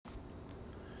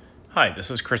Hi,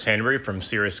 this is Chris Hanebury from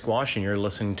Serious Squash, and you're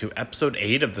listening to episode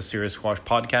 8 of the Serious Squash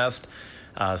podcast.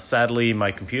 Sadly,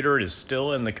 my computer is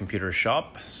still in the computer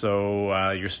shop,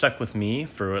 so you're stuck with me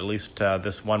for at least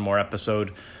this one more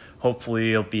episode.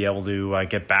 Hopefully, you'll be able to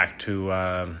get back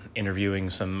to interviewing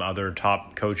some other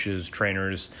top coaches,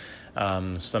 trainers,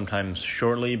 sometimes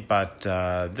shortly. But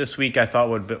this week, I thought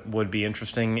would be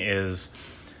interesting is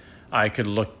I could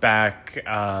look back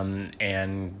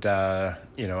and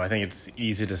I think it's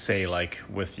easy to say, like,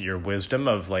 with your wisdom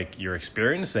of like your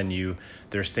experience, then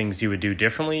there's things you would do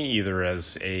differently, either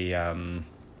as a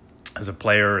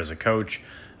player, as a coach,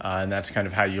 and that's kind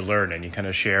of how you learn, and you kind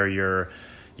of share your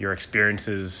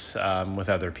experiences with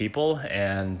other people.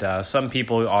 And some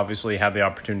people obviously have the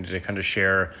opportunity to kind of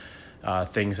share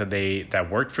things that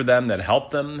worked for them, that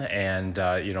helped them. And,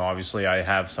 obviously I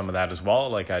have some of that as well.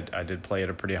 Like I did play at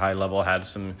a pretty high level, had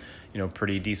some,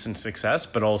 pretty decent success,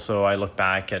 but also I look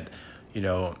back at,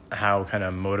 how kind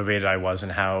of motivated I was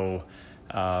and how,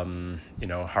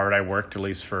 hard I worked, at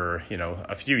least for,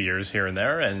 a few years here and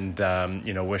there. And,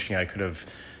 wishing I could have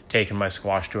taken my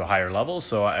squash to a higher level.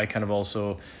 So I kind of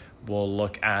also will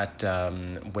look at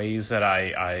ways that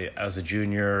I as a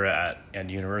junior at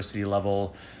university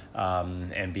level,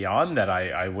 and beyond, that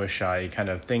I wish I kind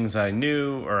of things I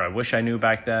knew, or I wish I knew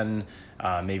back then,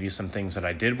 maybe some things that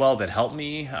I did well that helped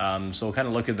me. So kind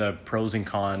of look at the pros and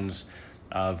cons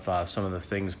of some of the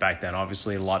things back then.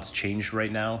 Obviously, a lot's changed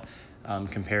right now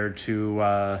compared to,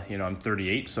 I'm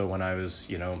 38. So when I was,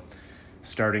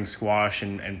 starting squash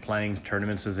and playing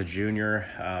tournaments as a junior,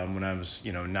 when I was,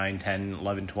 9, 10,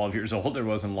 11, 12 years old, there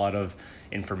wasn't a lot of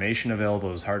information available.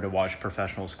 It was hard to watch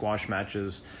professional squash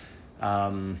matches.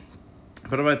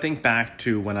 But if I think back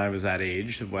to when I was that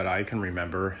age, what I can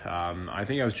remember, I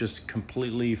think I was just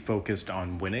completely focused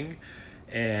on winning,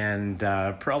 and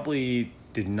probably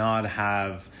did not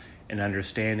have an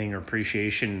understanding or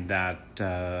appreciation that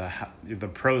the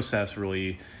process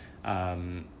really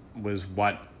was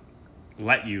what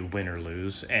let you win or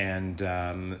lose. And,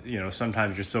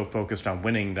 sometimes you're so focused on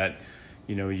winning that,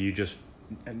 you just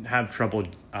have trouble,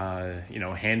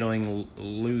 handling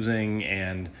losing.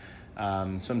 And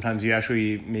sometimes you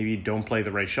actually maybe don't play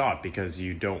the right shot because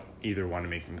you don't either want to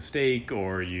make a mistake,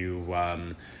 or you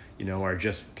are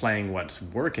just playing what's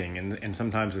working. And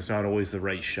sometimes it's not always the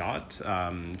right shot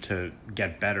to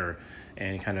get better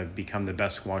and kind of become the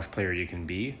best squash player you can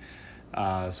be.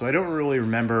 So I don't really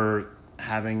remember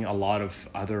having a lot of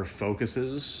other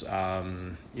focuses.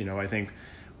 I think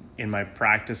in my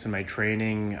practice and my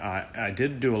training, I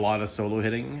did do a lot of solo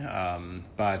hitting,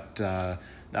 but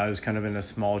I was kind of in a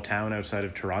small town outside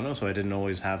of Toronto, so I didn't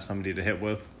always have somebody to hit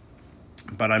with.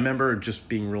 But I remember just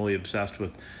being really obsessed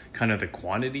with kind of the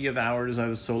quantity of hours I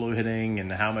was solo hitting and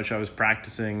how much I was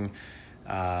practicing.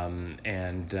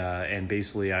 And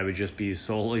basically I would just be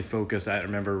solely focused. I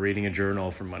remember reading a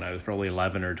journal from when I was probably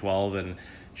 11 or 12, and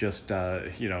just my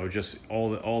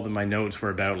notes were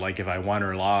about, like, if I won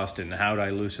or lost and how did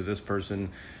I lose to this person.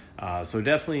 So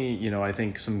definitely, I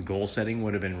think some goal setting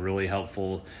would have been really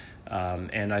helpful.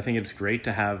 And I think it's great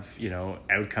to have,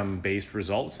 outcome-based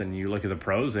results. And you look at the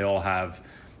pros, they all have,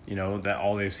 that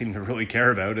all they seem to really care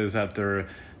about is that their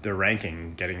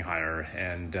ranking getting higher.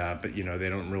 And, but, they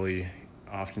don't really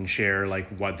often share, like,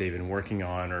 what they've been working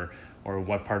on or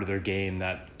what part of their game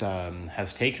that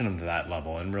has taken them to that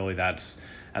level. And really that's,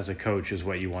 as a coach, is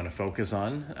what you want to focus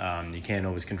on. You can't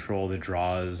always control the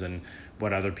draws and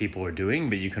what other people are doing,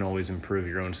 but you can always improve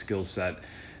your own skill set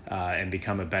and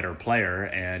become a better player.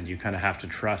 And you kind of have to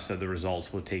trust that the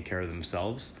results will take care of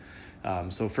themselves.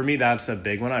 So for me, that's a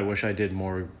big one. I wish I did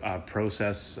more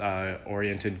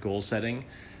process-oriented goal setting.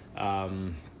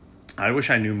 I wish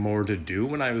I knew more to do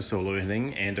when I was solo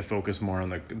hitting, and to focus more on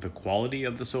the quality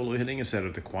of the solo hitting instead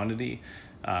of the quantity.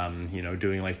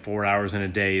 Doing like 4 hours in a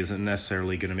day isn't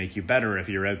necessarily going to make you better if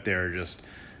you're out there just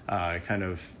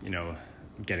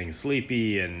getting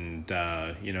sleepy and,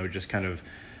 just kind of,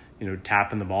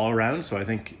 tapping the ball around. So I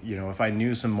think, if I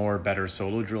knew some more better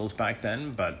solo drills back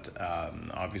then, but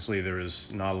obviously there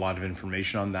was not a lot of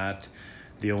information on that.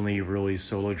 The only really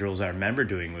solo drills I remember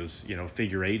doing was,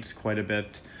 figure eights quite a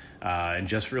bit, and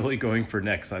just really going for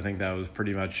nicks. I think that was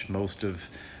pretty much most of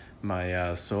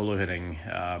my solo hitting,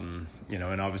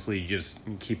 and obviously you just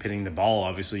keep hitting the ball.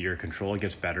 Obviously your control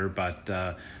gets better, but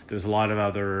there's a lot of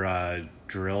other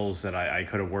drills that I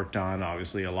could have worked on,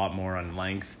 obviously a lot more on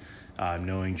length,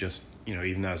 knowing just,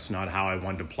 even though it's not how I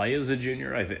wanted to play as a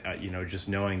junior, just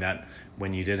knowing that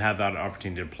when you did have that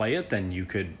opportunity to play it, then you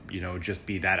could, just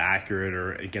be that accurate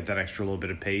or get that extra little bit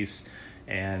of pace.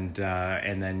 And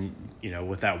then,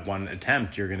 with that one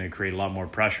attempt, you're going to create a lot more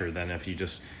pressure than if you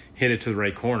just hit it to the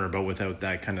right corner, but without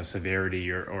that kind of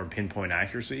severity or pinpoint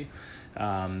accuracy.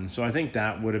 So I think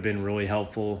that would have been really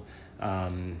helpful.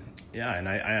 And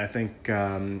I think,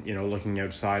 looking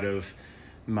outside of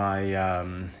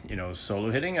my,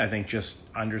 solo hitting, I think just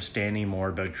understanding more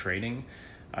about training.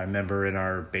 I remember in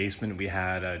our basement, we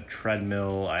had a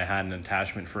treadmill. I had an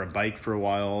attachment for a bike for a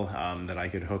while that I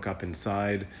could hook up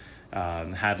inside.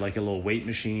 Had like a little weight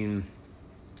machine,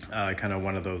 kind of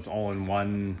one of those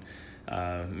all-in-one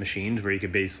machines where you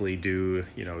could basically do,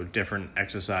 different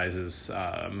exercises,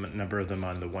 a number of them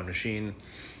on the one machine.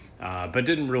 But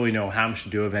didn't really know how much to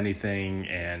do of anything,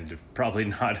 and probably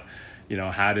not,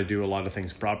 how to do a lot of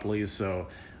things properly. So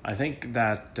I think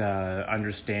that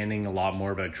understanding a lot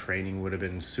more about training would have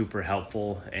been super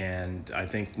helpful. And I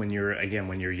think when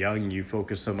you're young, you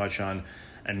focus so much on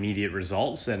immediate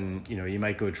results, and you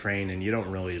might go train and you don't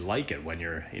really like it when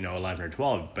you're 11 or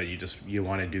 12, but you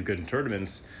want to do good in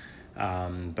tournaments.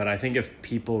 But I think if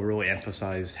people really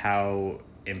emphasized how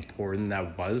important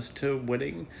that was to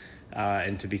winning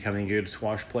and to becoming a good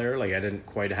squash player, like I didn't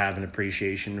quite have an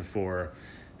appreciation for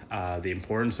the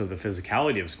importance of the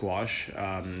physicality of squash,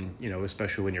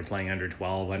 especially when you're playing under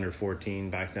 12, under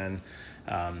 14 back then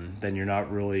you're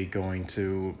not really going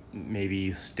to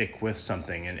maybe stick with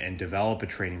something and develop a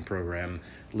training program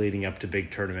leading up to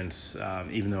big tournaments.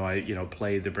 Even though I,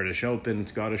 played the British Open,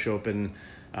 Scottish Open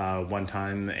one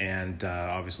time, and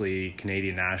obviously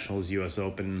Canadian Nationals, US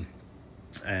Open,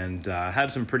 and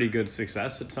had some pretty good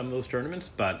success at some of those tournaments,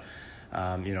 but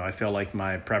I felt like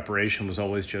my preparation was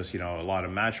always just, a lot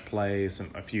of match play,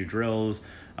 a few drills,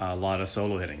 a lot of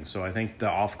solo hitting. So I think the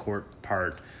off-court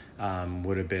part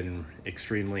would have been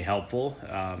extremely helpful.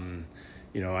 I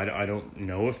don't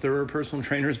know if there were personal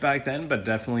trainers back then, but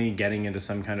definitely getting into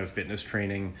some kind of fitness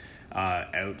training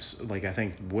I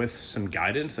think with some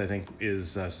guidance, I think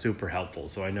is super helpful.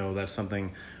 So I know that's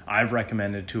something I've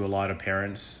recommended to a lot of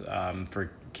parents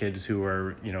for kids who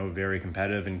are, very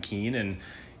competitive and keen,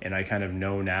 and I kind of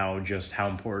know now just how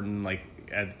important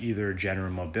either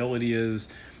general mobility is,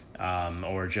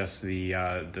 or just the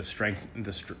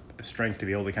strength to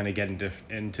be able to kind of get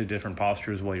into different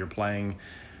postures while you're playing,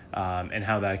 and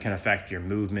how that can affect your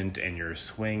movement and your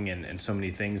swing and so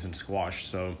many things in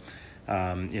squash. So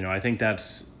I think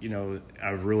that's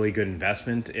a really good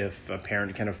investment if a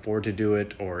parent can afford to do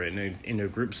it, or in a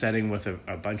group setting with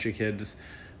a bunch of kids.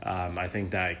 I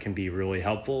think that can be really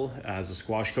helpful as a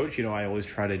squash coach. I always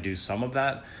try to do some of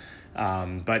that,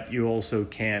 but you also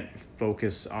can't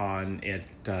focus on it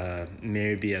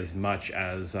maybe as much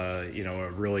as a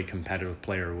really competitive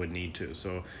player would need to.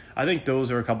 So I think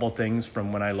those are a couple of things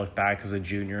from when I look back as a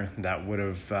junior that would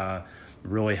have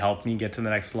really helped me get to the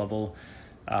next level.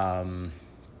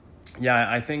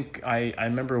 I think I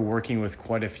remember working with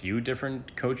quite a few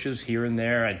different coaches here and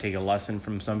there. I'd take a lesson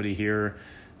from somebody here,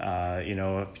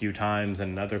 a few times,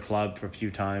 and another club for a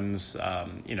few times. I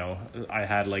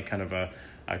had kind of a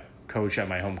coach at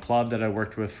my home club that I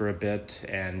worked with for a bit.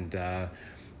 And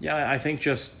I think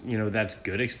just, that's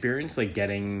good experience,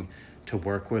 getting to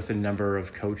work with a number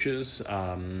of coaches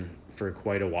for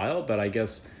quite a while. But I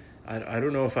guess I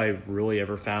don't know if I really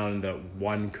ever found that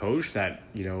one coach that,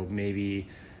 maybe,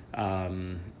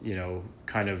 kind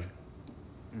of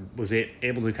was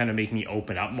able to kind of make me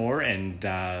open up more and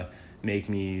make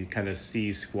me kind of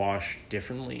see squash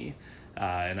differently.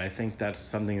 And I think that's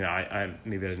something that I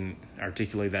maybe I didn't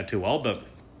articulate that too well, but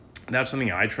that's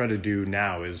something I try to do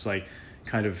now is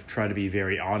kind of try to be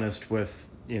very honest with,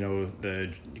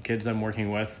 the kids I'm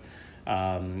working with.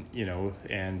 You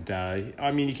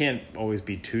can't always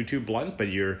be too blunt, but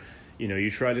you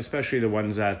try to, especially the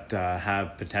ones that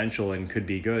have potential and could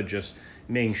be good, just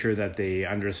making sure that they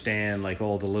understand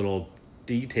all the little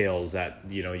details that,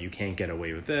 you can't get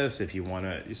away with this if you want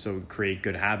to create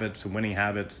good habits and winning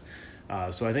habits.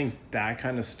 So I think that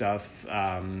kind of stuff,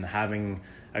 having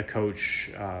a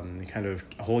coach kind of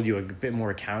hold you a bit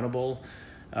more accountable,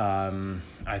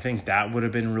 I think that would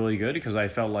have been really good, because I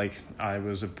felt like I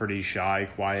was a pretty shy,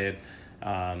 quiet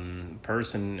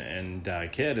person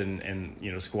and kid,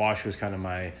 and squash was kind of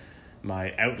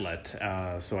my outlet.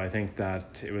 So I think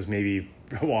that it was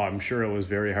I'm sure it was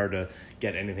very hard to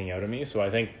get anything out of me. So I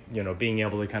think being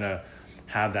able to kind of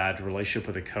have that relationship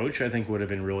with a coach, I think would have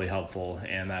been really helpful,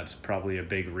 and that's probably a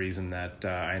big reason that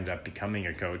I ended up becoming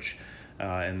a coach,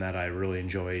 and that I really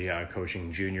enjoy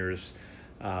coaching juniors.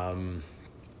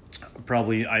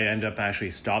 Probably I end up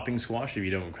actually stopping squash, if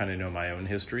you don't kind of know my own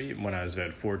history, when I was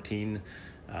about 14,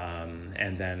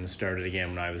 and then started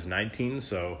again when I was 19.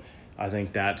 So I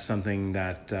think that's something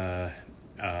that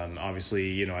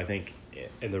obviously, I think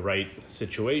in the right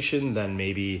situation, then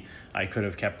maybe I could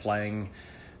have kept playing.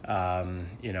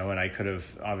 And I could have,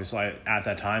 obviously, at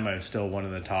that time, I was still one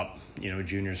of the top,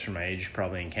 juniors for my age,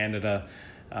 probably in Canada.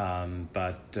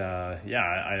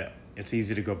 It's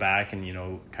easy to go back and,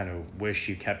 kind of wish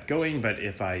you kept going. But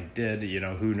if I did,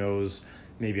 who knows,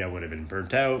 maybe I would have been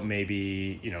burnt out.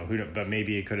 Maybe, but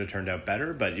maybe it could have turned out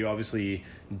better. But you obviously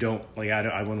don't,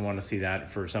 I wouldn't want to see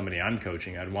that for somebody I'm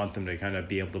coaching. I'd want them to kind of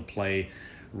be able to play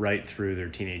right through their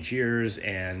teenage years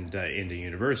and into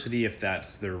university, if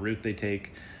that's their route they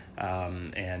take,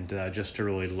 and just to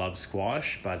really love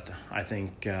squash. But I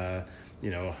think, I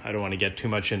don't want to get too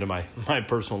much into my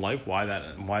personal life, why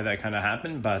that kind of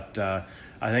happened. But I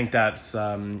think that's,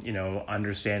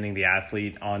 understanding the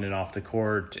athlete on and off the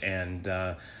court, and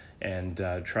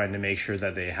trying to make sure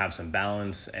that they have some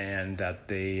balance, and that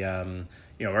they,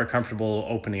 are comfortable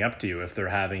opening up to you if they're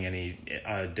having any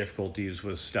difficulties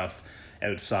with stuff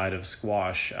outside of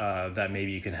squash, that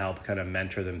maybe you can help kind of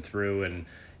mentor them through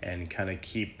and kind of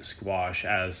keep squash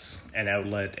as an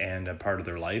outlet and a part of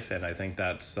their life. And I think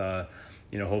that's,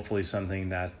 hopefully something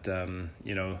that,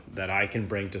 that I can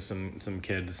bring to some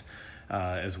kids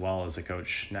as well as a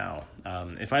coach now.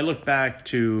 If I look back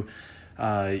to,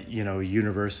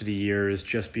 university years,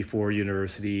 just before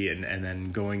university and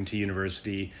then going to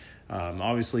university,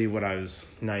 obviously when I was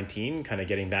 19, kind of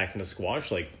getting back into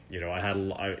squash, I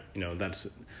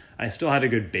still had a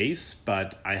good base,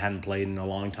 but I hadn't played in a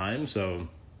long time. So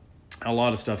a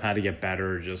lot of stuff had to get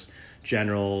better, just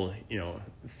general,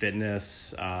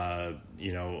 fitness, all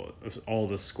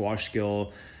the squash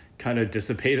skill kind of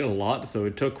dissipated a lot. So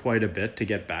it took quite a bit to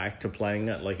get back to playing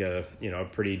at a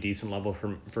pretty decent level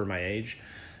for my age.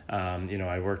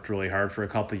 I worked really hard for a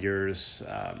couple of years,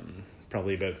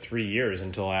 probably about 3 years,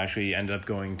 until I actually ended up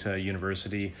going to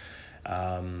university.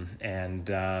 I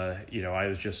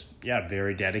was just,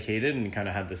 very dedicated and kind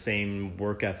of had the same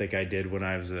work ethic I did when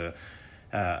I was a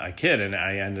kid. And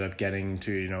I ended up getting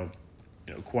to,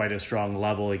 quite a strong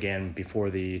level again before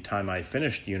the time I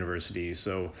finished university.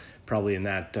 So probably in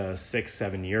that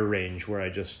 6-7 year range, where I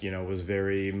just, was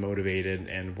very motivated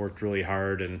and worked really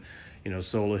hard, and,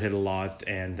 solo hit a lot,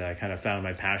 and kind of found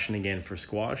my passion again for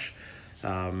squash.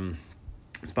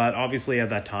 But obviously at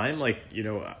that time,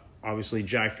 obviously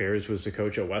Jack Ferris was the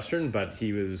coach at Western, but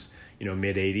he was,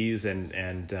 mid 80s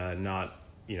and not,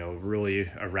 really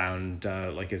around,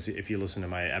 if you listen to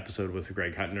my episode with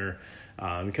Greg Huttner,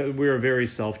 because we were a very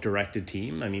self-directed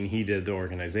team. I mean, he did the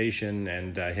organization,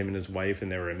 and him and his wife,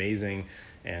 and they were amazing,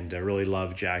 and I really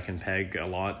loved Jack and Peg a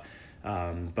lot.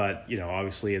 But,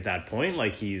 obviously at that point,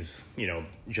 he's,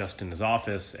 just in his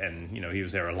office, and, he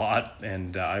was there a lot,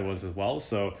 and I was as well.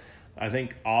 So I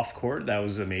think off court, that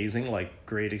was amazing,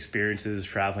 great experiences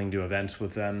traveling to events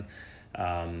with them.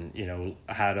 It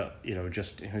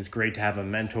was great to have a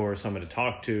mentor, someone to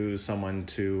talk to, someone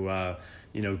to,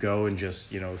 go and just,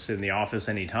 sit in the office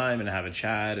anytime and have a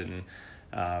chat. And,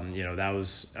 that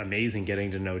was amazing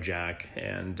getting to know Jack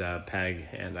and Peg.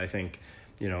 And I think,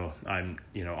 I'm,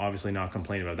 obviously not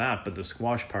complaining about that, but the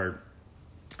squash part,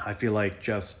 I feel like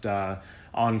just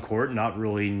on court, not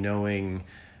really knowing,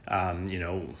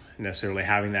 necessarily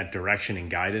having that direction and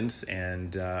guidance.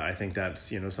 And I think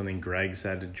that's, something Greg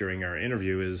said during our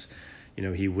interview is,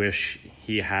 he wish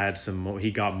he had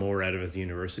he got more out of his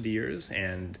university years.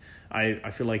 And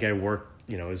I feel like I worked,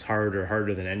 as hard or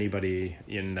harder than anybody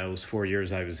in those 4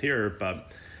 years I was here.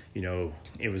 But,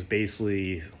 it was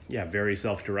basically, very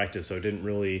self-directed. So I didn't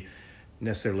really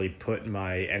necessarily put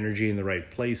my energy in the right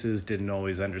places, didn't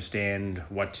always understand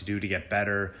what to do to get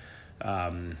better.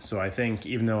 So I think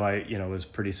even though I, was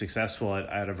pretty successful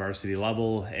at a varsity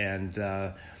level, and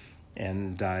I,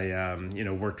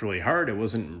 worked really hard, it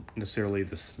wasn't necessarily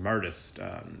the smartest,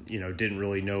 didn't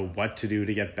really know what to do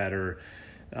to get better.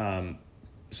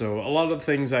 So a lot of the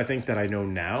things I think that I know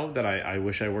now that I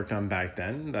wish I worked on back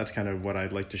then, that's kind of what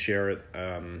I'd like to share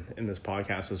in this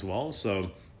podcast as well.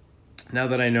 So now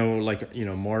that I know,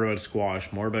 more about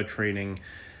squash, more about training,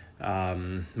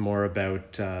 more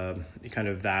about kind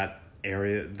of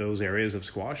those areas of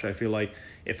squash, I feel like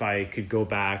if I could go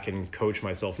back and coach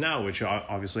myself now, which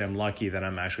obviously I'm lucky that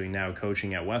I'm actually now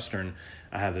coaching at Western,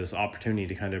 I have this opportunity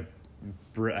to kind of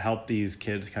help these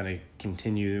kids kind of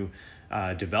continue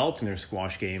developing their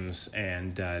squash games,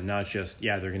 and not just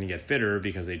they're going to get fitter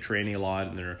because they training a lot,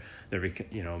 and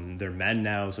they're men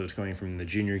now, so it's going from the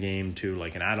junior game to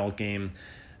an adult game,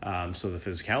 so the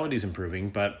physicality is improving.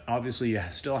 But obviously you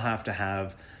still have to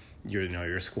have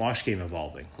your squash game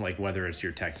evolving, whether it's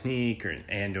your technique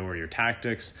or your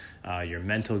tactics, your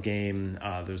mental game.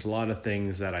 There's a lot of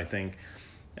things that I think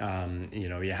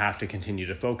you have to continue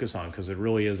to focus on, because it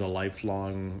really is a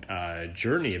lifelong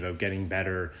journey about getting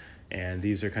better And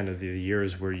these are kind of the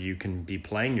years where you can be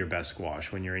playing your best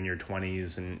squash, when you're in your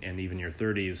 20s and even your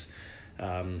 30s.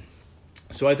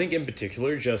 So I think in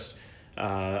particular, just,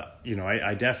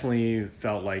 I definitely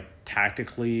felt like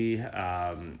tactically,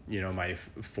 my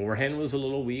forehand was a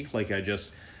little weak. Like I just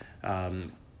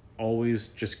always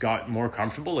just got more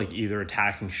comfortable, like either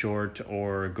attacking short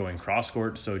or going cross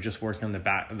court. So just working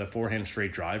on the forehand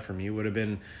straight drive for me would have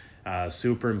been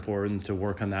super important, to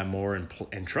work on that more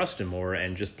and trust it more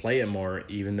and just play it more,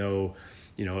 even though,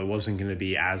 it wasn't going to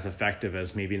be as effective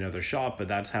as maybe another shot, but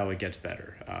that's how it gets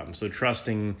better. So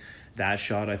trusting that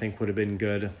shot, I think, would have been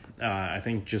good. I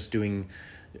think just doing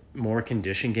more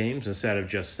condition games instead of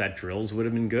just set drills would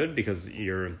have been good, because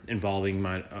you're involving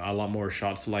a lot more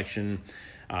shot selection,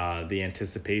 the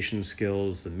anticipation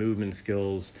skills, the movement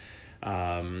skills.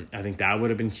 I think that would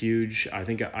have been huge. I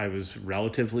think I was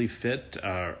relatively fit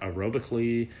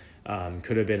aerobically,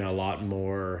 could have been a lot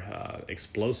more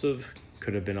explosive,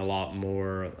 could have been a lot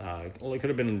more, it could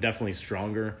have been definitely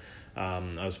stronger.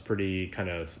 I was pretty kind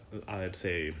of, I'd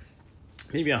say,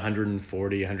 maybe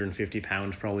 140, 150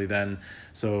 pounds probably then.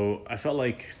 So I felt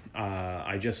like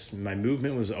my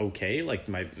movement was okay. Like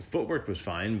my footwork was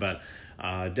fine, but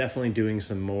definitely doing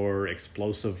some more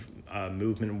explosive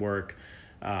movement work,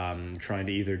 trying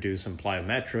to either do some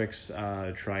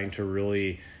plyometrics, trying to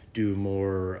really do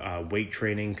more weight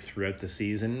training throughout the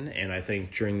season. And I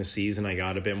think during the season I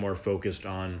got a bit more focused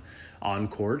on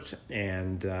court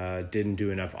and didn't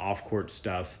do enough off court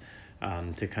stuff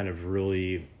to kind of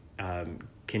really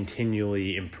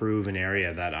continually improve an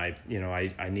area that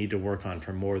I need to work on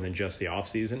for more than just the off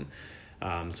season.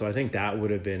 So I think that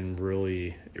would have been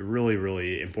really, really,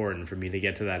 really important for me to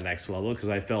get to that next level, because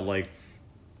I felt like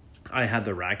I had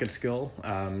the racket skill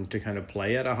to kind of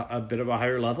play at a bit of a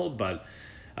higher level, but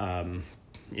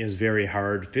it was very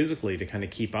hard physically to kind of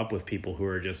keep up with people who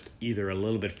are just either a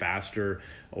little bit faster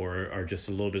or are just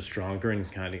a little bit stronger,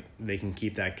 and kind of they can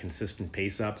keep that consistent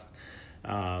pace up.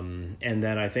 And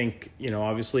then I think,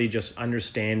 obviously just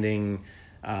understanding,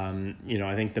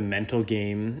 I think the mental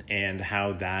game and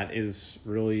how that is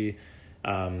really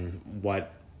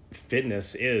what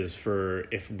fitness is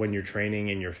when you're training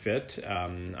and you're fit. I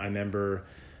remember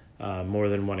more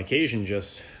than one occasion,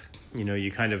 just,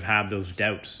 you kind of have those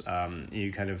doubts.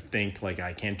 You kind of think like,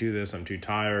 I can't do this, I'm too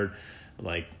tired.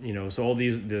 Like, so all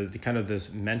these, the kind of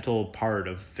this mental part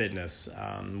of fitness,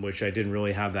 which I didn't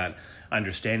really have that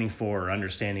understanding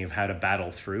of how to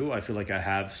battle through. I feel like I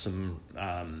have some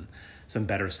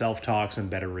better self-talk, some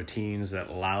better routines that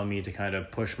allow me to kind of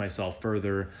push myself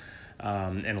further,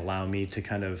 and allow me to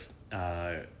kind of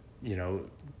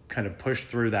push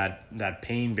through that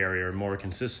pain barrier more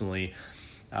consistently,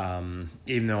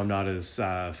 even though I'm not as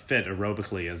fit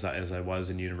aerobically as I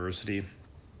was in university.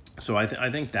 So I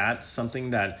think that's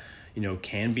something that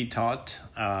can be taught,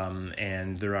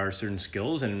 and there are certain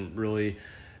skills, and really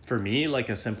for me, like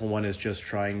a simple one is just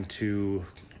trying to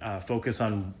focus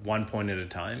on one point at a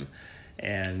time.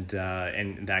 And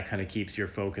that kind of keeps your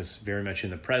focus very much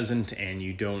in the present, and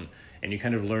you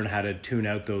kind of learn how to tune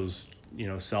out those,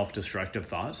 self-destructive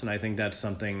thoughts. And I think that's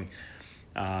something,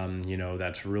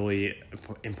 that's really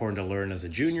important to learn as a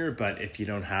junior. But if you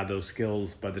don't have those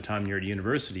skills by the time you're at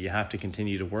university, you have to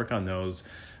continue to work on those,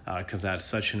 because that's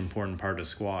such an important part of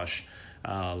squash.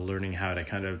 Learning how to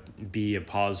kind of be a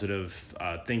positive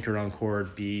thinker on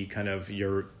court, be kind of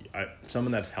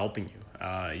someone that's helping you.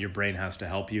 Your brain has to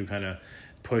help you, kind of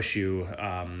push you,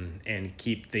 and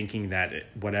keep thinking that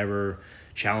whatever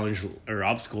challenge or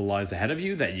obstacle lies ahead of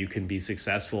you, that you can be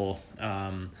successful.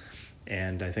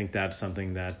 And I think that's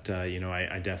something that,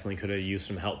 I definitely could have used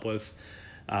some help with.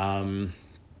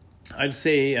 I'd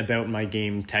say about my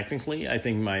game technically, I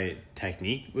think my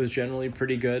technique was generally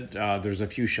pretty good. There's a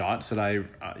few shots that I,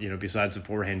 besides the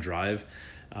forehand drive,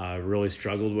 really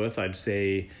struggled with. I'd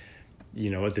say,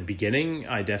 at the beginning,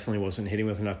 I definitely wasn't hitting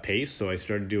with enough pace, so I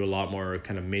started to do a lot more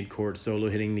kind of mid-court solo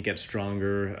hitting to get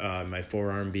stronger, my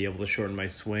forearm, be able to shorten my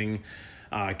swing.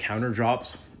 Counter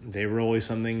drops, they were always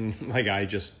something like I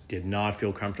just did not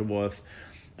feel comfortable with.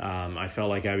 I felt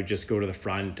like I would just go to the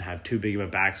front, have too big of a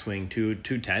backswing,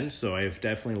 too tense, so I've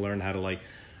definitely learned how to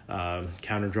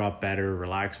counter drop better,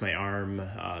 relax my arm,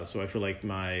 so I feel like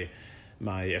my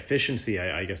efficiency,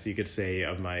 I guess you could say,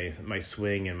 of my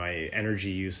swing and my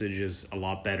energy usage is a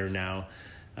lot better now.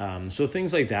 So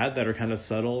things like that are kind of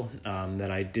subtle, that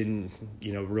I didn't,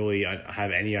 really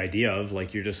have any idea of.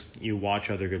 Like you watch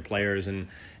other good players and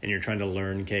you're trying to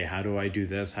learn, okay, how do I do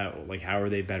this? How are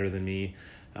they better than me?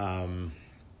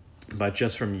 But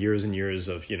just from years and years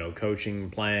of, coaching,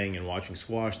 playing and watching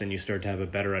squash, then you start to have a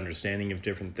better understanding of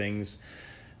different things.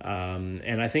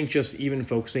 And I think just even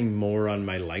focusing more on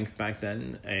my length back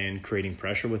then and creating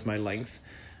pressure with my length,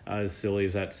 as silly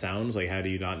as that sounds, like how do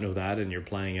you not know that? And you're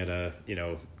playing at a,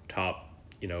 top,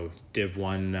 Div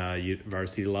 1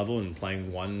 varsity level and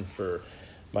playing one for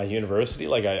my university.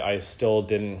 Like I still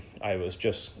didn't, I was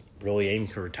just really aiming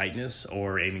for tightness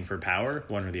or aiming for power,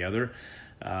 one or the other.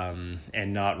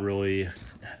 And not really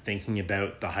thinking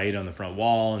about the height on the front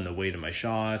wall and the weight of my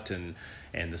shot and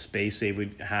the space they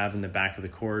would have in the back of the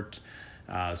court.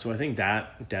 So I think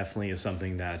that definitely is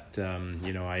something that,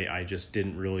 I just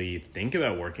didn't really think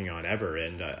about working on ever.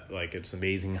 And it's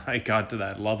amazing I got to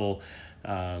that level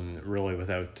really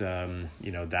without,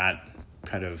 that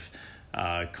kind of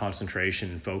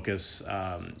concentration and focus.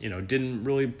 Didn't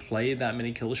really play that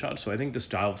many kill shots. So I think the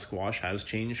style of squash has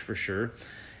changed for sure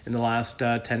in the last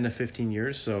 10 to 15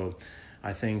 years. So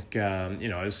I think,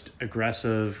 it's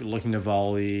aggressive, looking to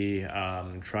volley,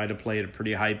 try to play at a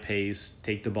pretty high pace,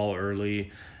 take the ball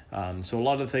early. So a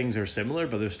lot of things are similar,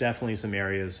 but there's definitely some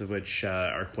areas which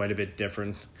are quite a bit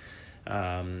different.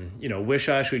 Wish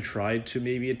I actually tried to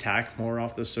maybe attack more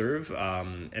off the serve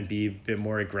and be a bit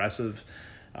more aggressive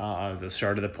at the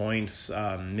start of the points,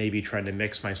 maybe trying to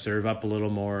mix my serve up a little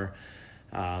more,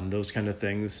 those kind of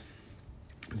things.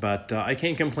 But I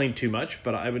can't complain too much,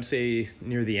 but I would say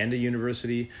near the end of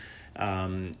university,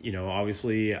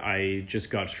 obviously I just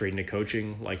got straight into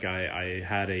coaching. Like I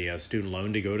had a student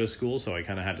loan to go to school, so I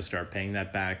kind of had to start paying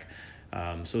that back.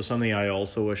 So something I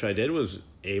also wish I did was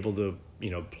able to,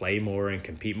 play more and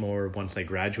compete more once I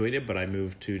graduated, but I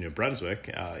moved to New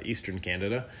Brunswick, Eastern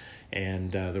Canada,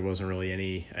 and there wasn't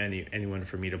really anyone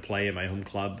for me to play at my home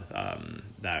club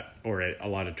or at a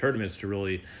lot of tournaments to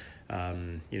really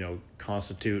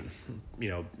constitute,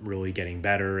 really getting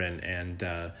better and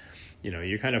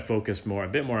you're kind of focused a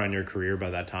bit more on your career by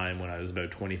that time when I was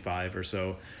about 25 or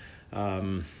so.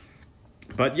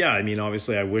 But yeah,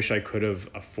 obviously I wish I could have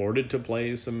afforded to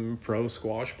play some pro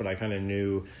squash, but I kind of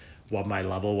knew what my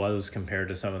level was compared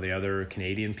to some of the other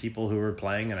Canadian people who were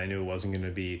playing, and I knew it wasn't going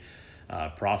to be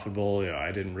profitable.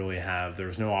 I didn't really there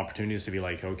was no opportunities to be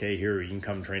like, okay, here you can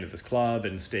come train at this club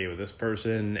and stay with this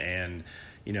person, and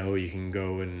you can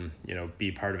go and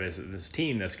be part of this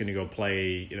team that's going to go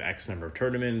play X number of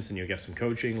tournaments, and you'll get some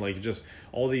coaching. Like, just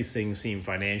all these things seem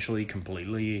financially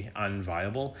completely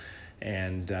unviable,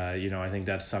 and I think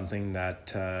that's something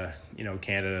that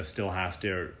Canada still has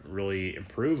to really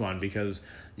improve on, because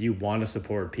you want to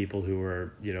support people who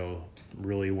are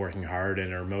really working hard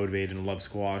and are motivated and love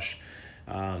squash,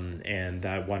 and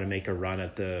that want to make a run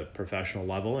at the professional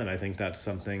level. And I think that's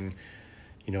something,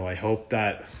 I hope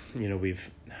that,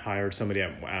 we've hired somebody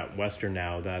at Western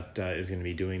now that is going to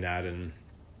be doing that. And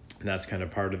that's kind of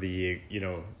part of the,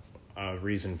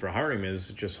 reason for hiring,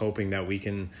 is just hoping that we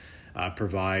can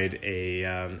provide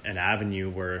an avenue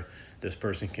where this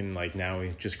person can, now he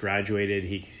just graduated,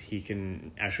 he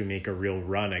can actually make a real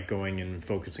run at going and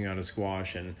focusing on his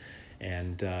squash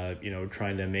and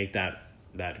trying to make that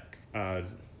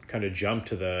kind of jump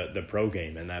to the pro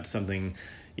game. And that's something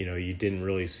you didn't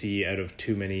really see out of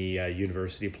too many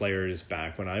university players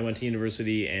back when I went to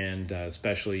university, and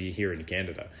especially here in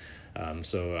Canada.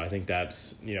 So I think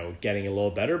that's getting a little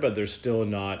better, but there's still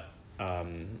not,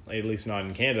 at least not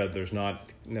in Canada, there's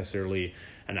not necessarily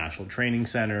a national training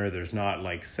center. There's not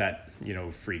set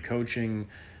free coaching.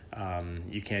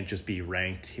 You can't just be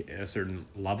ranked a certain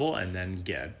level and then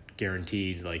get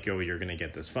guaranteed you're going to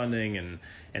get this funding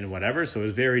and whatever. So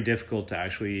it's very difficult to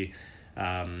actually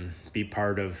be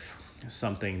part of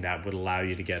something that would allow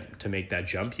you to make that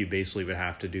jump. You basically would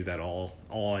have to do that all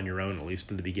on your own, at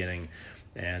least at the beginning.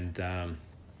 And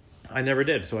I never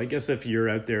did. So I guess if you're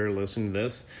out there listening to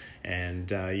this and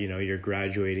you're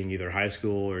graduating either high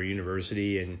school or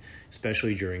university, and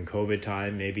especially during COVID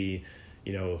time, maybe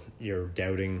you're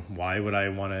doubting, why would I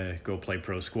want to go play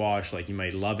pro squash? You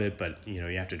might love it, but you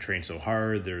have to train so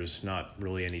hard. There's not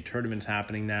really any tournaments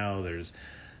happening now. There's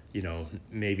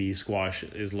maybe squash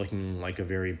is looking like a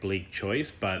very bleak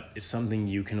choice, but it's something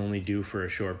you can only do for a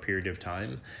short period of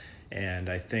time. And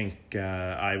I think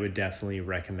I would definitely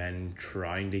recommend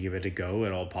trying to give it a go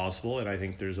at all possible. And I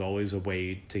think there's always a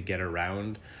way to get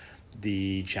around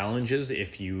the challenges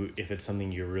if it's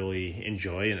something you really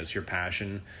enjoy and it's your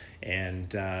passion.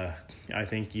 And I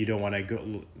think you don't want to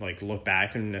go look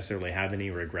back and necessarily have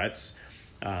any regrets.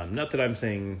 Not that I'm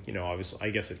saying, obviously, I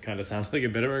guess it kind of sounds like a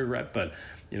bit of a regret, but,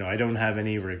 I don't have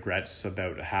any regrets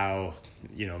about how,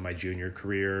 my junior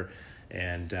career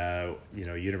and,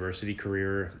 university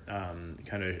career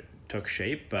kind of took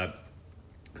shape. But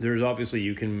there's obviously,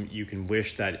 you can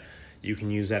wish that you can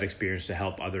use that experience to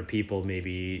help other people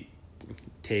maybe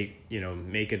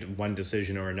make it one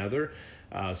decision or another.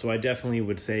 So I definitely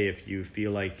would say if you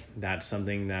feel like that's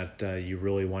something that you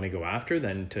really want to go after,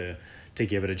 then to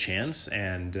give it a chance.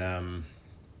 And,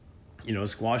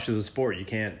 squash is a sport. You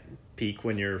can't peak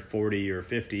when you're 40 or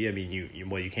 50. I mean,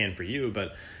 you can for you,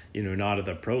 but, not at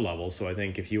the pro level. So I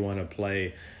think if you want to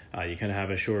play, you kind of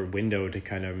have a short window to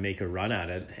kind of make a run at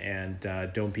it, and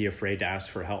don't be afraid to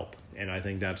ask for help. And I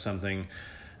think that's something,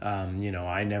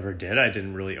 I never did. I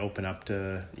didn't really open up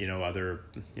to, other,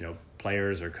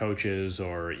 players or coaches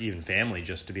or even family,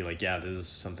 just to be like, yeah, this is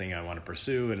something I want to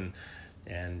pursue.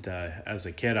 And as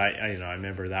a kid, I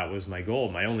remember that was my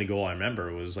goal. My only goal I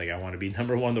remember was like, I want to be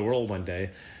number one in the world one day.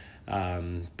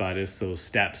 But it's those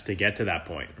steps to get to that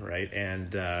point, right?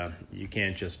 And you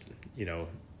can't just,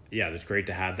 it's great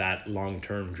to have that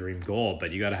long-term dream goal,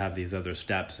 but you got to have these other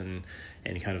steps and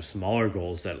kind of smaller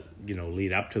goals that,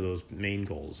 lead up to those main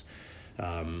goals.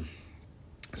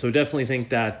 So definitely think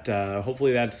that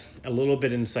hopefully that's a little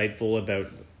bit insightful about,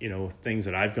 things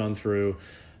that I've gone through,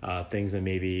 things that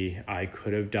maybe I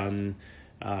could have done,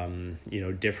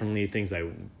 differently, things I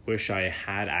wish I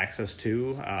had access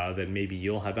to, that maybe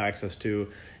you'll have access to.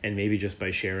 And maybe just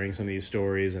by sharing some of these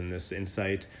stories and this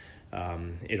insight,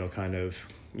 it'll kind of,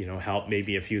 help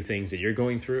maybe a few things that you're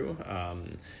going through. I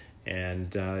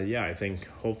think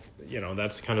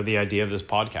that's kind of the idea of this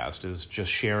podcast, is just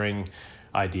sharing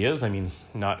ideas. I mean,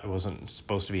 it wasn't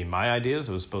supposed to be my ideas.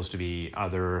 It was supposed to be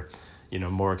other,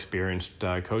 more experienced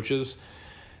coaches.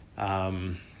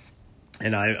 And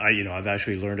I've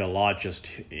actually learned a lot just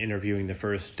interviewing the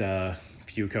first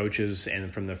few coaches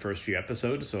and from the first few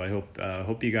episodes. So I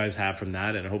hope you guys have from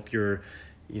that, and I hope you're,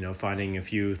 finding a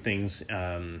few things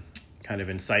kind of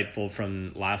insightful from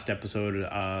last episode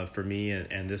for me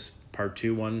and this part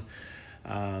 2 one.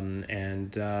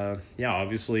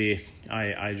 Obviously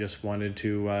I just wanted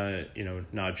to,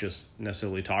 not just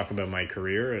necessarily talk about my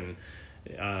career and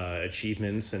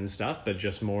achievements and stuff, but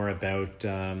just more about,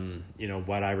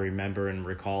 what I remember and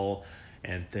recall,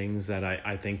 and things that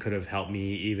I think could have helped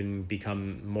me even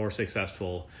become more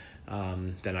successful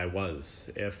than I was.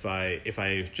 If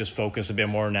I just focus a bit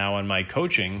more now on my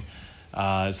coaching,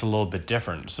 it's a little bit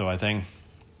different. So I think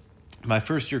my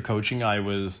first year coaching, I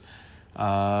was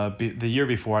the year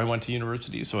before I went to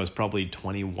university, so I was probably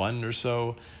 21 or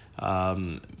so.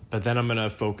 But then I'm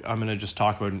gonna just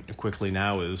talk about it quickly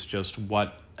now, is just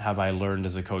what have I learned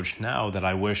as a coach now that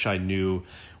I wish I knew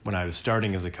when I was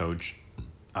starting as a coach,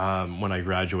 when I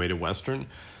graduated Western.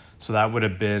 So that would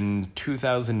have been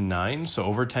 2009, so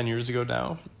over 10 years ago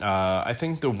now. I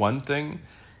think the one thing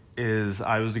is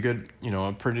I was a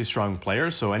pretty strong player.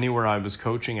 So anywhere I was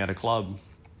coaching at a club,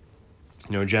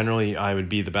 generally I would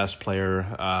be the best player.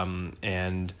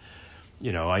 And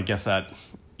I guess that,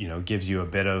 gives you a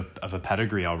bit of a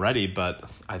pedigree already. But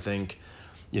I think,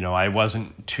 I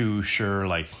wasn't too sure,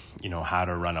 how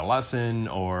to run a lesson,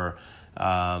 or,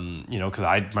 because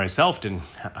I myself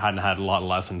hadn't had a lot of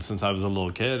lessons since I was a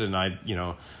little kid. And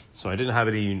so I didn't have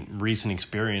any recent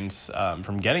experience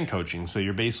from getting coaching. So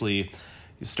you're basically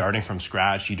starting from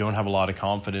scratch. You don't have a lot of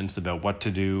confidence about what to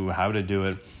do, how to do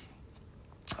it.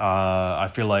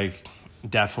 I feel like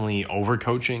definitely over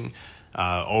coaching,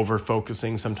 over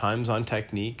focusing sometimes on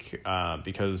technique,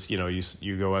 because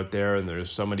you go out there and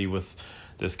there's somebody with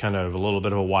this kind of a little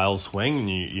bit of a wild swing, and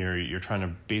you're trying to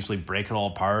basically break it all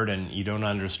apart, and you don't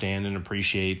understand and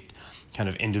appreciate kind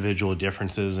of individual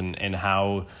differences and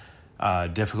how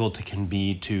difficult it can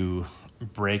be to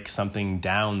break something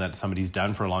down that somebody's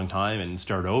done for a long time and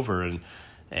start over.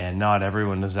 And not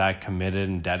everyone is that committed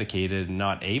and dedicated and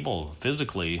not able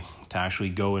physically to actually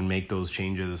go and make those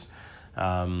changes.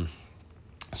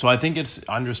 So I think it's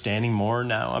understanding more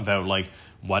now about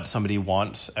what somebody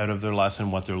wants out of their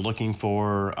lesson, what they're looking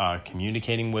for,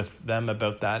 communicating with them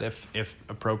about that if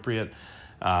appropriate,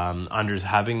 trying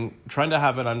to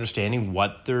have an understanding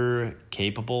what they're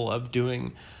capable of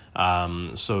doing.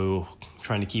 So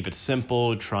trying to keep it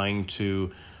simple, trying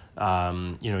to,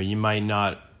 you're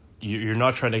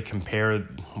not trying to compare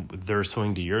their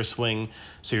swing to your swing.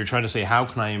 So you're trying to say, how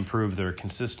can I improve their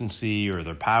consistency or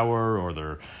their power or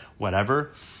their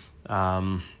whatever?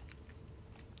 I'd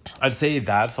say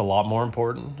that's a lot more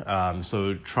important.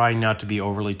 So trying not to be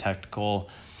overly technical,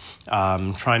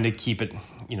 trying to keep it,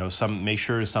 make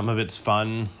sure some of it's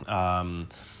fun. So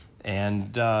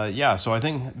I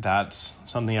think that's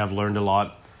something I've learned a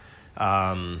lot.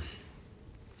 I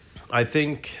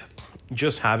think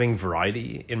just having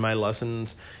variety in my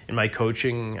lessons, in my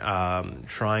coaching,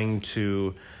 trying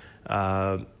to,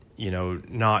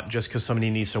 not just because somebody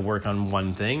needs to work on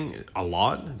one thing a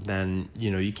lot, then,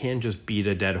 you can't just beat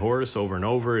a dead horse over and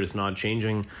over. It's not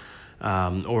changing.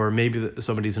 Or maybe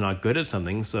somebody's not good at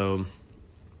something. So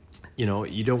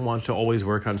you don't want to always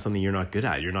work on something you're not good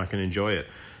at. You're not going to enjoy it.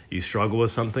 You struggle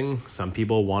with something. Some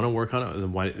people want to work on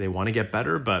it. They want to get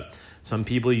better, but some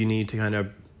people you need to kind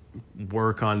of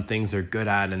work on things they're good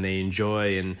at and they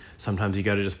enjoy. And sometimes you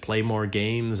got to just play more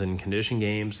games and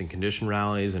condition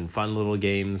rallies and fun little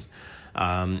games.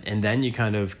 And then you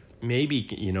kind of maybe,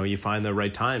 you find the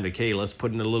right time to, okay, let's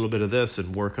put in a little bit of this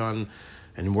and work on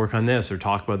this or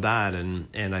talk about that.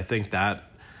 And I think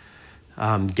that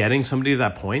getting somebody to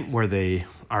that point where they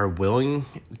are willing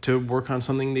to work on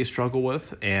something they struggle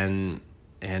with, and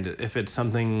if it's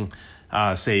something,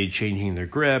 say changing their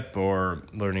grip or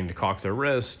learning to cock their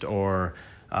wrist, or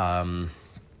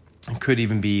it could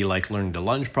even be like learning to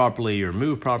lunge properly or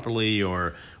move properly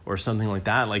or something like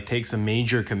that, like takes a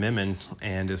major commitment,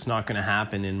 and it's not going to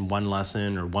happen in one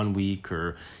lesson or 1 week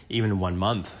or even 1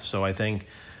 month. So I think,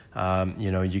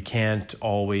 you can't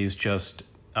always just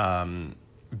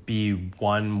be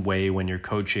one way when you're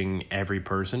coaching every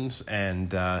person's,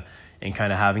 and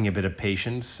kind of having a bit of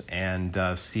patience and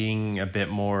seeing a bit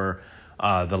more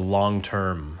the long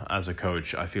term as a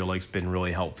coach, I feel like it's been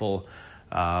really helpful.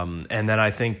 And then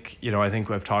I think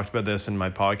I've talked about this in my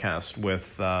podcast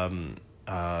with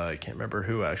I can't remember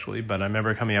who actually, but I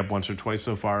remember coming up once or twice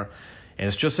so far, and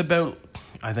it's just about,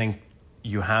 I think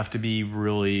you have to be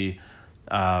really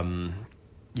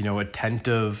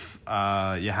attentive.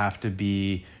 You have to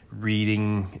be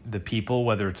reading the people,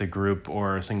 whether it's a group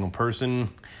or a single person,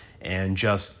 and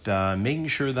just making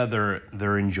sure that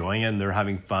they're enjoying it and they're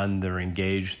having fun, they're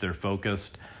engaged, they're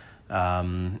focused,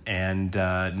 and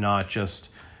not just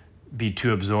be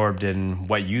too absorbed in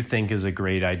what you think is a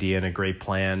great idea and a great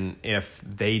plan if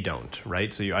they don't,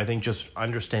 right? So I think just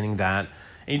understanding that,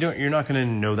 and you're not going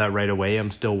to know that right away.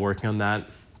 I'm still working on that.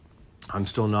 I'm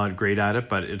still not great at it,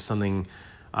 but it's something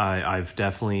I've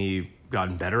definitely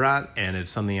gotten better at, and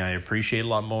it's something I appreciate a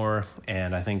lot more.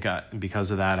 And I think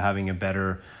because of that, having a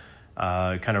better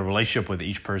kind of relationship with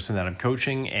each person that I'm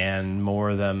coaching, and more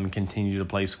of them continue to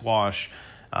play squash.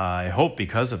 I hope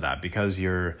because of that, because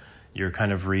you're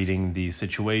kind of reading the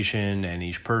situation and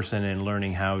each person and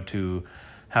learning how to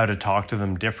talk to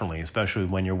them differently, especially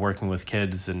when you're working with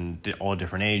kids and all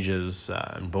different ages,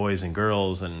 and boys and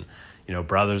girls, and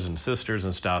brothers and sisters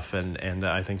and stuff. And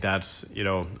I think that's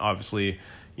obviously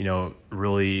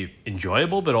really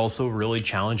enjoyable, but also really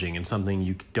challenging, and something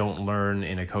you don't learn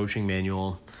in a coaching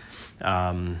manual.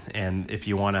 And if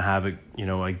you want to have a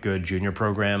good junior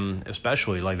program,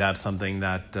 especially, like, that's something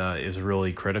that is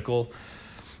really critical.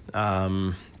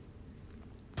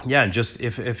 Just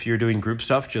if you're doing group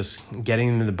stuff, just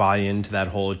getting them to buy into that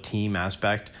whole team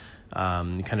aspect,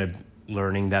 kind of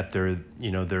learning that they're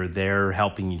there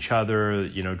helping each other,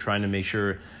 trying to make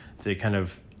sure they kind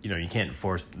of, you can't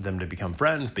force them to become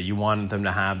friends, but you want them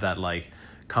to have that like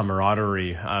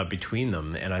camaraderie between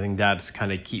them. And I think that's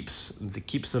kind of keeps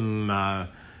them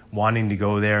wanting to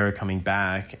go there, coming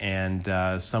back,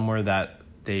 and somewhere that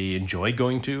they enjoy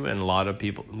going to. And a lot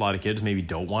of kids maybe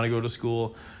don't want to go to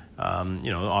school.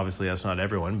 Obviously that's not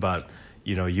everyone, but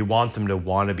you want them to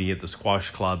want to be at the squash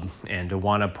club and to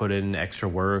want to put in extra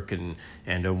work and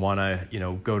to want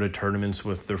to, go to tournaments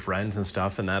with their friends and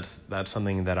stuff. And that's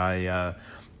something that I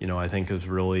think is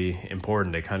really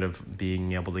important, to kind of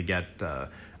being able to get a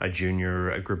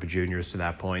group of juniors to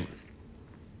that point.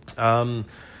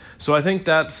 So I think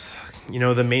that's,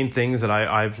 the main things that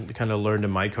I've kind of learned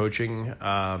in my coaching.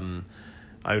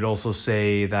 I would also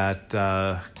say that,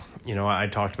 I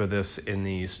talked about this in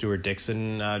the Stuart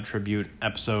Dixon tribute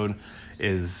episode,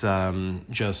 is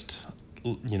just,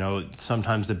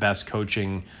 sometimes the best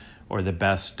coaching or the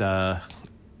best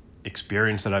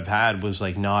experience that I've had was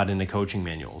like not in a coaching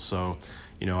manual. So,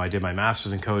 I did my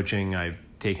master's in coaching. I've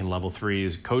taken level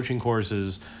 3s coaching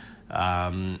courses,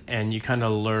 and you kind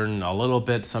of learn a little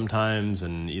bit sometimes,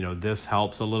 and, this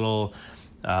helps a little.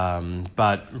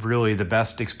 But really the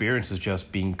best experience is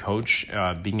just being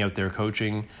being out there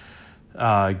coaching,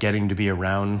 getting to be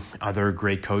around other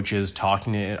great coaches,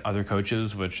 talking to other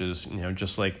coaches, which is,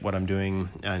 just like what I'm doing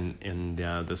in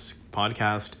this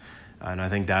podcast. And I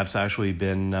think that's actually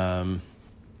been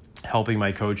helping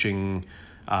my coaching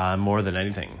more than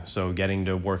anything. So getting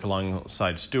to work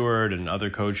alongside Stuart and other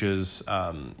coaches,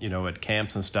 at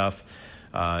camps and stuff.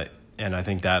 And I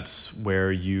think that's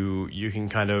where you can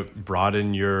kind of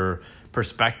broaden your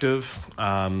perspective.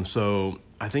 So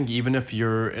I think even if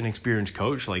you're an experienced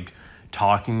coach, like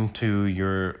talking to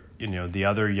your, the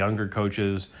other younger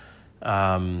coaches,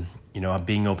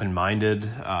 being open-minded,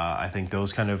 I think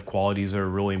those kind of qualities are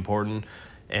really important.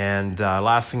 And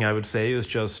last thing I would say is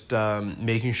just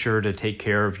making sure to take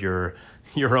care of your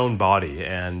own body.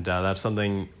 And that's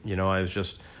something, I was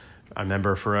just I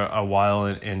remember for a while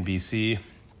in BC,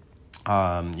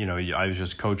 I was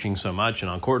just coaching so much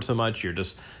and on court so much, you're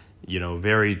just,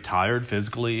 very tired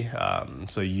physically.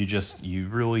 So you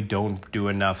really don't do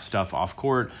enough stuff off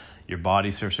court. Your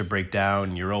body starts to break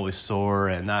down. You're always sore.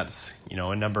 And that's,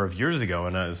 a number of years ago.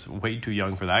 And I was way too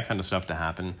young for that kind of stuff to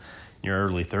happen in your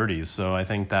early 30s. So I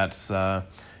think that's,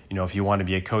 if you want to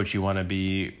be a coach, you want to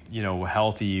be,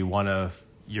 healthy. You want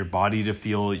your body to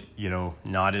feel,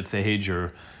 not its age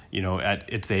or,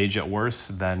 at its age at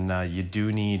worst, then you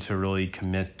do need to really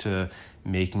commit to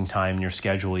making time in your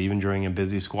schedule, even during a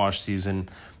busy squash season,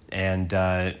 and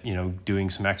doing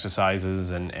some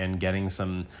exercises and getting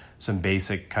some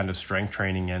basic kind of strength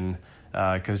training in,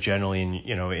 because generally,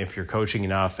 if you're coaching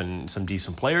enough and some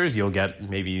decent players, you'll get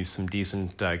maybe some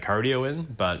decent cardio in,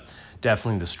 but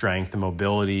definitely the strength, the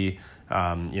mobility,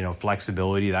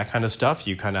 flexibility, that kind of stuff,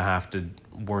 you kind of have to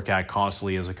work at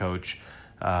constantly as a coach.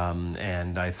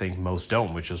 And I think most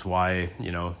don't, which is why,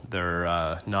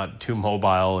 they're not too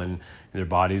mobile and their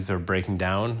bodies are breaking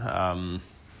down. I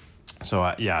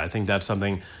think that's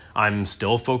something I'm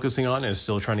still focusing on and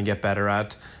still trying to get better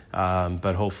at.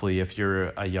 But hopefully if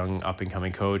you're a young up and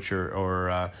coming coach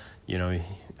or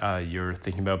you're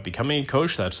thinking about becoming a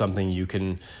coach, that's something you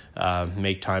can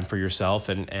make time for yourself,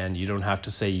 and you don't have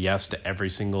to say yes to every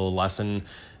single lesson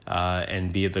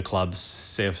and be at the club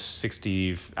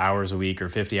 60 hours a week or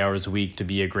 50 hours a week to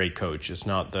be a great coach. It's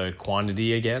not the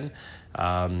quantity again.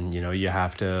 You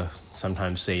have to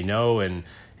sometimes say no, and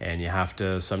you have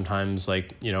to sometimes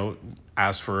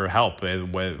ask for help,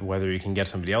 whether you can get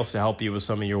somebody else to help you with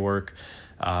some of your work,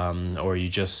 or you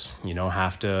just,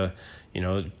 have to,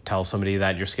 tell somebody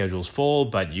that your schedule's full,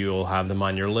 but you'll have them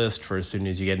on your list for as soon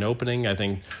as you get an opening. I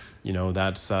think,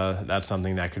 that's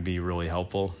something that could be really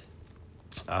helpful.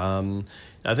 I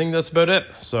think that's about it.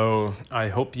 So I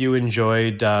hope you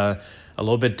enjoyed a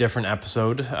little bit different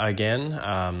episode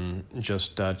again,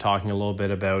 just talking a little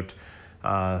bit about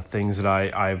things that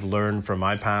I've learned from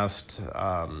my past,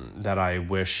 that I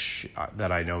wish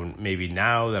that I know maybe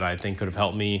now that I think could have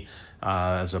helped me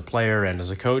as a player and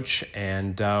as a coach.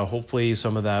 And hopefully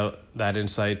some of that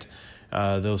insight,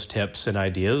 those tips and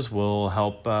ideas will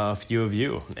help a few of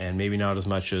you, and maybe not as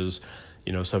much as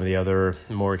some of the other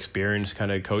more experienced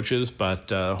kind of coaches,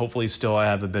 but hopefully still I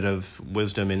have a bit of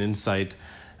wisdom and insight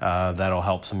that'll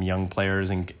help some young players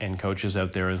and coaches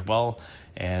out there as well.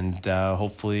 And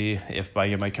hopefully if I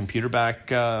get my computer back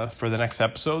for the next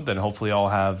episode, then hopefully I'll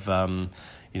have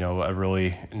a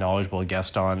really knowledgeable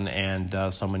guest on,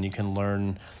 and someone you can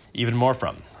learn even more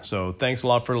from. So thanks a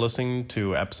lot for listening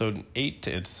to episode 8.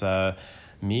 It's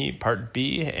me, part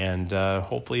B, and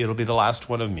hopefully it'll be the last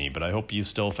one of me, but I hope you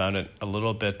still found it a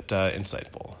little bit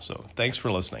insightful. So thanks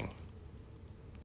for listening.